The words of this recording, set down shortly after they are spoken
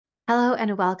Hello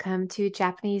and welcome to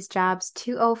Japanese Jobs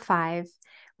 205,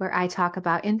 where I talk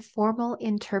about informal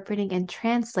interpreting and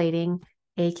translating,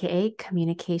 aka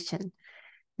communication.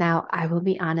 Now, I will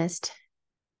be honest,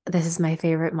 this is my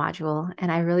favorite module, and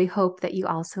I really hope that you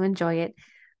also enjoy it,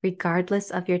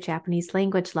 regardless of your Japanese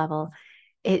language level.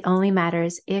 It only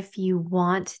matters if you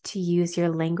want to use your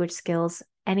language skills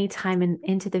anytime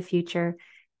into the future.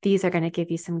 These are going to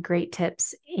give you some great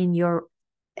tips in your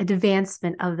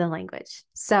advancement of the language.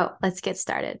 So let's get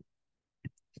started.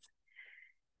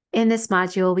 In this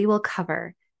module, we will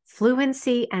cover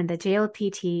fluency and the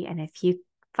JLPT. And if you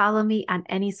follow me on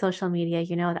any social media,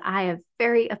 you know that I have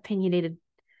very opinionated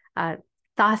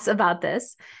thoughts about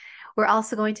this. We're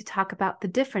also going to talk about the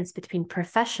difference between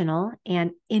professional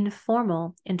and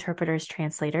informal interpreters,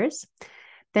 translators.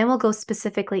 Then we'll go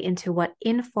specifically into what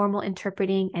informal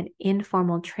interpreting and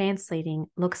informal translating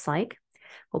looks like.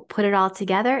 We'll put it all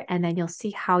together, and then you'll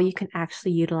see how you can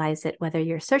actually utilize it, whether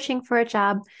you're searching for a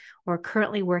job or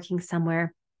currently working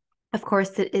somewhere. Of course,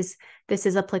 this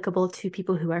is applicable to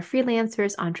people who are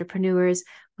freelancers, entrepreneurs,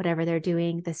 whatever they're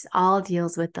doing. This all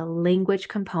deals with the language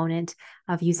component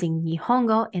of using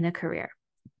Nihongo in a career.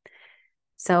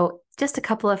 So just a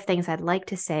couple of things I'd like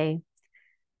to say.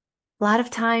 A lot of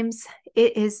times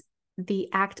it is the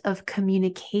act of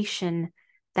communication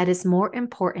that is more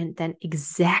important than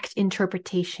exact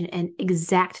interpretation and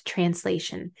exact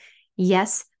translation.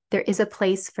 Yes, there is a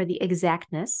place for the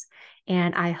exactness,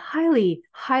 and I highly,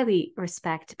 highly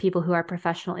respect people who are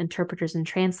professional interpreters and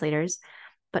translators.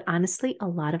 But honestly, a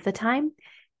lot of the time,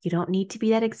 you don't need to be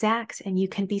that exact, and you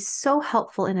can be so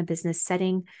helpful in a business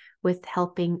setting with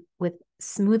helping with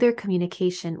smoother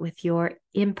communication with your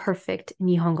imperfect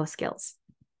Nihongo skills.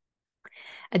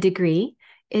 A degree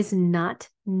is not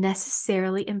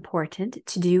necessarily important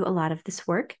to do a lot of this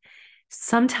work.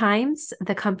 Sometimes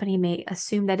the company may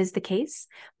assume that is the case,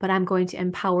 but I'm going to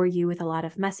empower you with a lot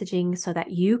of messaging so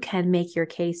that you can make your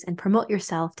case and promote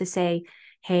yourself to say,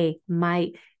 hey,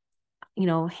 my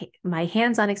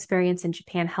hands-on experience in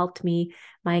Japan helped me.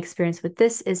 My experience with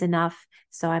this is enough.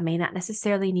 So I may not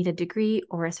necessarily need a degree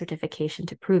or a certification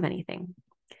to prove anything.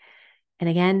 And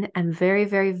again, I'm very,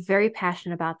 very, very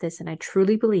passionate about this. And I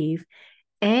truly believe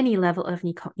any level of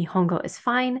Nihongo is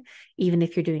fine, even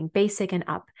if you're doing basic and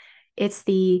up. It's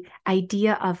the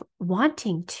idea of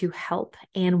wanting to help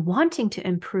and wanting to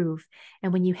improve.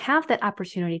 And when you have that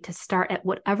opportunity to start at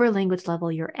whatever language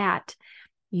level you're at,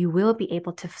 you will be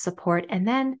able to support and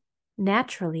then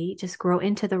naturally just grow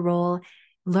into the role,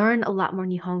 learn a lot more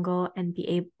Nihongo, and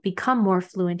become more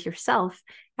fluent yourself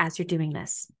as you're doing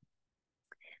this.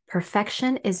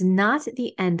 Perfection is not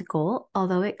the end goal,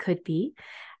 although it could be.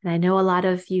 And I know a lot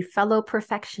of you fellow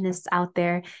perfectionists out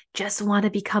there just want to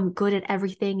become good at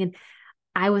everything. And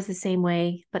I was the same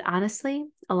way. But honestly,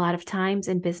 a lot of times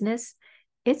in business,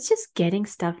 it's just getting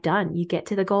stuff done. You get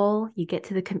to the goal, you get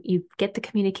the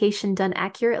communication done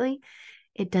accurately.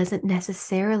 It doesn't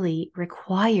necessarily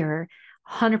require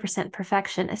 100%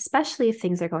 perfection, especially if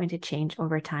things are going to change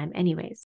over time anyways.